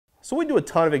So we do a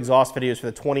ton of exhaust videos for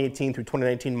the 2018 through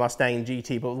 2019 Mustang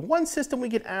GT, but one system we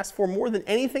get asked for more than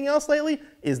anything else lately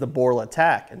is the Borla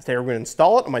ATAK. And today we're going to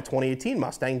install it on my 2018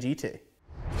 Mustang GT.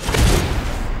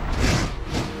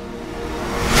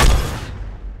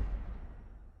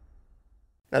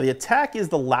 Now the ATAK is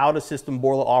the loudest system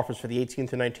Borla offers for the 18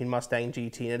 through 19 Mustang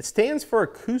GT, and it stands for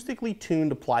Acoustically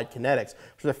Tuned Applied Kinetics,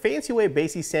 which is a fancy way of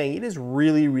basically saying it is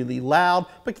really, really loud,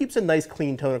 but keeps a nice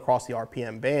clean tone across the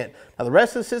RPM band. Now the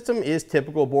rest of the system is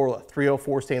typical Borla: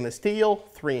 304 stainless steel,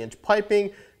 3-inch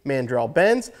piping, mandrel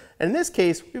bends, and in this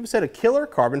case, we have a set of killer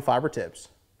carbon fiber tips.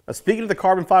 Now, speaking of the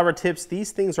carbon fiber tips,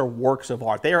 these things are works of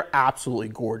art. They are absolutely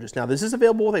gorgeous. Now, this is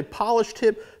available with a polished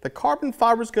tip. The carbon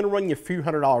fiber is going to run you a few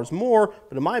 $100s more,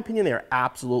 but in my opinion, they are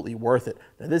absolutely worth it.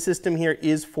 Now, this system here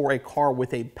is for a car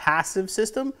with a passive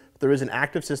system, but there is an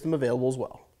active system available as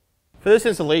well. For this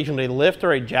installation, a lift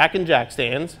or a jack and jack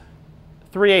stands,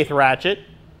 3/8 ratchet,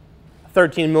 a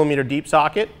 13mm deep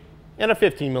socket, and a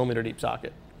 15mm deep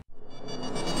socket.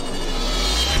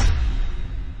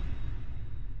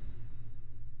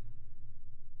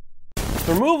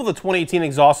 The removal of the 2018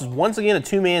 exhaust is once again a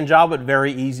two-man job, but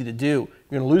very easy to do.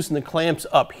 You're going to loosen the clamps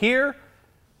up here,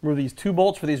 remove these 2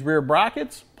 bolts for these rear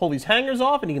brackets, pull these hangers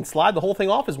off, and you can slide the whole thing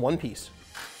off as one piece.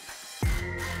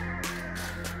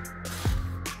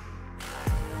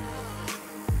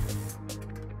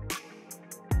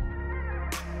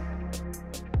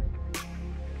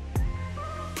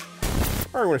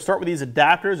 All right, we're going to start with these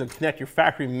adapters and connect your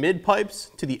factory mid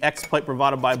pipes to the X pipe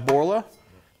provided by Borla.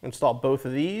 Install both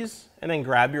of these and then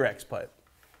grab your X pipe.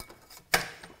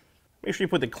 Make sure you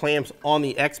put the clamps on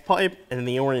the X pipe, and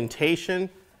the orientation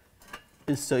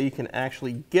is so you can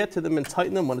actually get to them and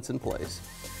tighten them when it's in place.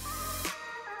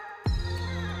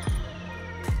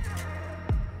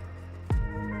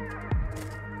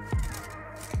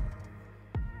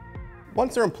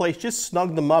 Once they're in place, just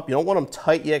snug them up. You don't want them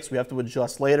tight yet because we have to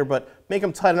adjust later, but make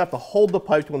them tight enough to hold the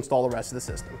pipe to install the rest of the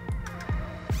system.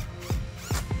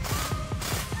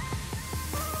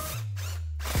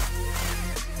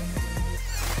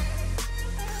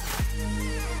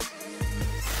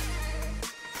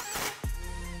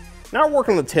 Now we're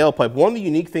working on the tailpipe. One of the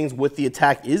unique things with the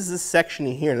ATAK is this section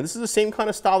here. Now this is the same kind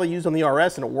of style they use on the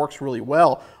RS, and it works really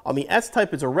well. On the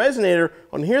S-Type, it's a resonator.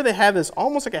 On here they have this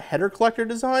almost like a header collector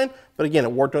design, but again,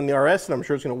 it worked on the RS, and I'm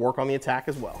sure it's going to work on the ATAK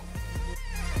as well.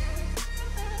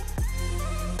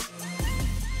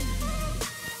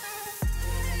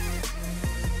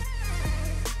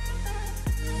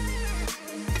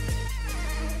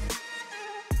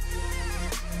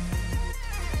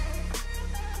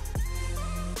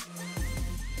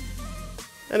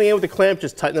 And again, with the clamp,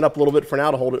 just tighten it up a little bit for now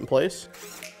to hold it in place.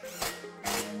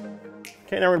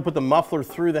 Okay, now we're going to put the muffler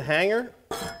through the hanger.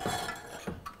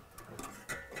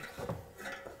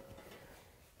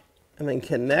 And then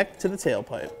connect to the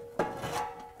tailpipe.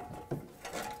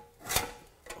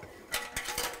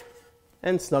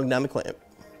 And snug down the clamp.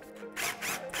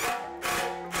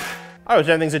 All right,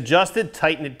 so everything's adjusted,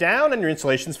 tighten it down, and your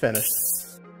installation's finished.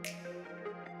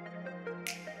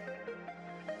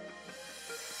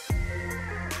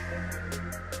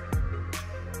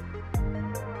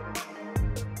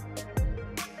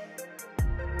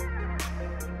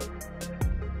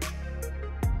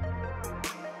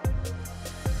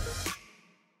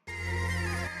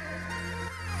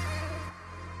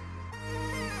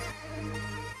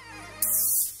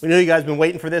 We know you guys have been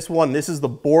waiting for this one. This is the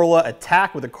Borla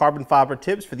ATAK with the carbon fiber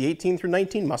tips for the 18 through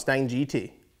 19 Mustang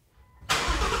GT.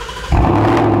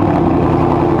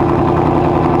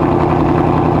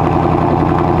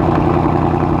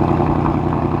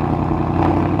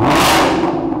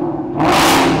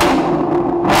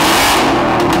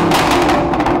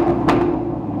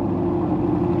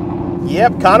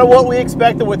 Yep, kind of what we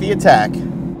expected with the ATAK.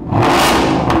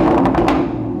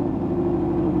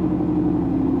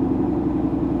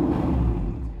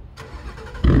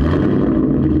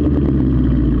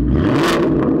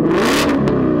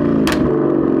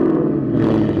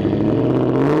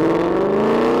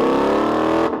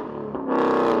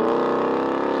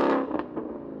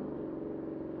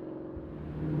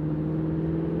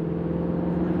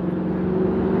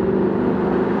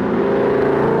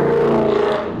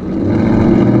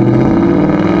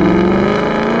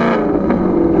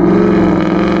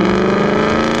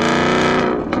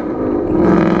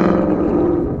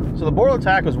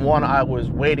 ATAK was one I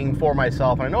was waiting for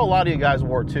myself, and I know a lot of you guys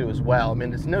were too as well. I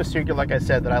mean, it's no secret, like I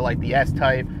said, that I like the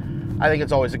S-Type. I think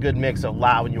it's always a good mix of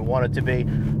loud when you want it to be.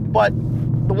 But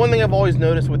the one thing I've always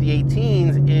noticed with the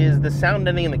 18s is the sound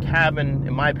ending in the cabin,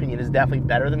 in my opinion, is definitely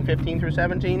better than 15 through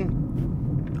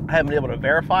 17. I haven't been able to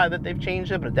verify that they've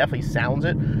changed it, but it definitely sounds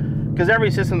it. because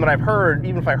every system that I've heard,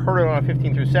 even if I heard it on a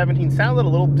 15 through 17, sounded a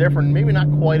little different, maybe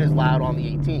not quite as loud on the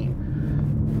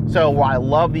 18. So while I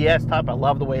love the S-Type, I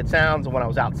love the way it sounds, and when I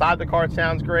was outside the car, it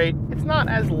sounds great. It's not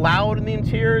as loud in the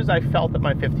interiors I felt that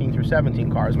my 15 through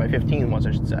 17 cars, my 15 was,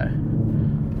 I should say.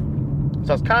 So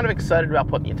I was kind of excited about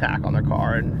putting the ATAK on their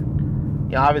car,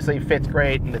 and you know, obviously it fits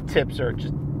great, and the tips are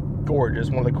just gorgeous,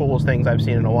 one of the coolest things I've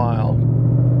seen in a while.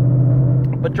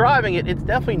 But driving it, it's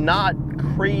definitely not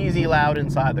crazy loud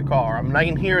inside the car. I mean, I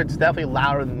can hear it's definitely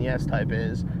louder than the S-Type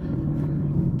is.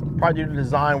 Probably due to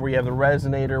design where you have the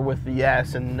resonator with the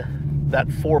S and that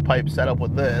 4-pipe setup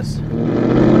with this.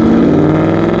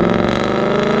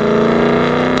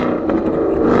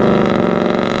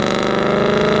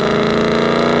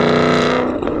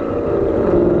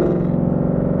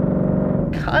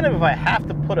 Kind of, if I have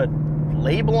to put a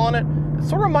label on it, it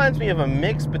sort of reminds me of a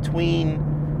mix between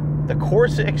the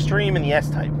Corsa Extreme and the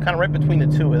S-Type, kind of right between the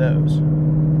two of those.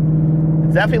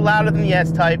 It's definitely louder than the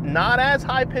S-Type, not as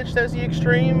high-pitched as the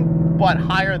Extreme, but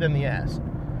higher than the S.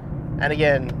 And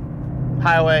again,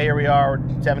 highway, here we are,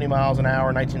 70 miles an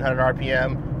hour, 1900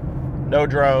 RPM, no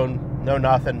drone, no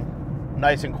nothing,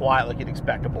 nice and quiet like you'd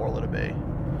expect a Borla to be.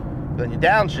 Then you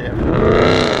downshift,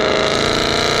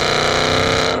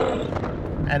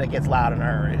 and it gets loud in a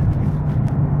hurry.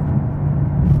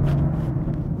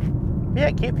 Yeah,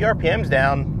 keep the RPMs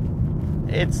down.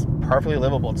 It's perfectly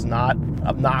livable. It's not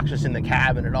obnoxious in the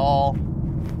cabin at all.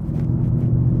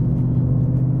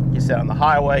 You sit on the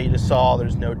highway, you just saw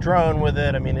there's no drone with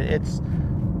it. I mean, it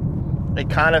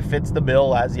kind of fits the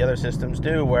bill as the other systems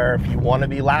do, where if you want to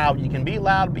be loud, you can be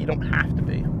loud, but you don't have to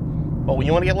be. But when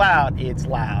you want to get loud, it's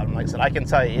loud. And like I said, I can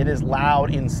tell you, it is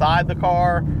loud inside the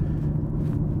car.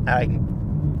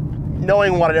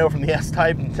 Knowing what I know from the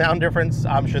S-Type and sound difference,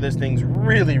 I'm sure this thing's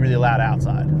really, really loud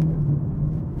outside.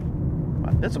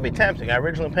 But this will be tempting. I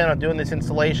originally planned on doing this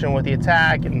installation with the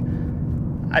ATAK,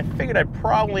 and I figured I'd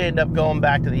probably end up going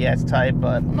back to the S-Type,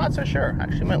 but I'm not so sure.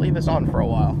 Actually, I might leave this on for a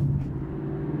while.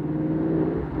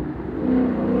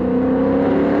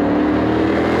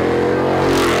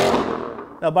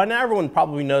 Now, by now, everyone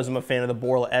probably knows I'm a fan of the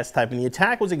Borla S-Type, and the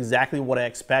ATAK was exactly what I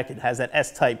expected. It has that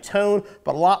S-Type tone,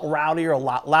 but a lot rowdier, a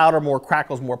lot louder, more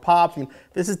crackles, more pops. I mean,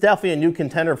 this is definitely a new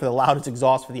contender for the loudest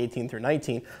exhaust for the 18 through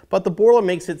 19, but the Borla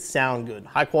makes it sound good.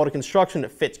 High quality construction,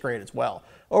 it fits great as well.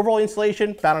 Overall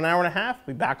installation, about an hour and a half.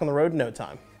 We'll be back on the road in no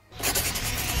time.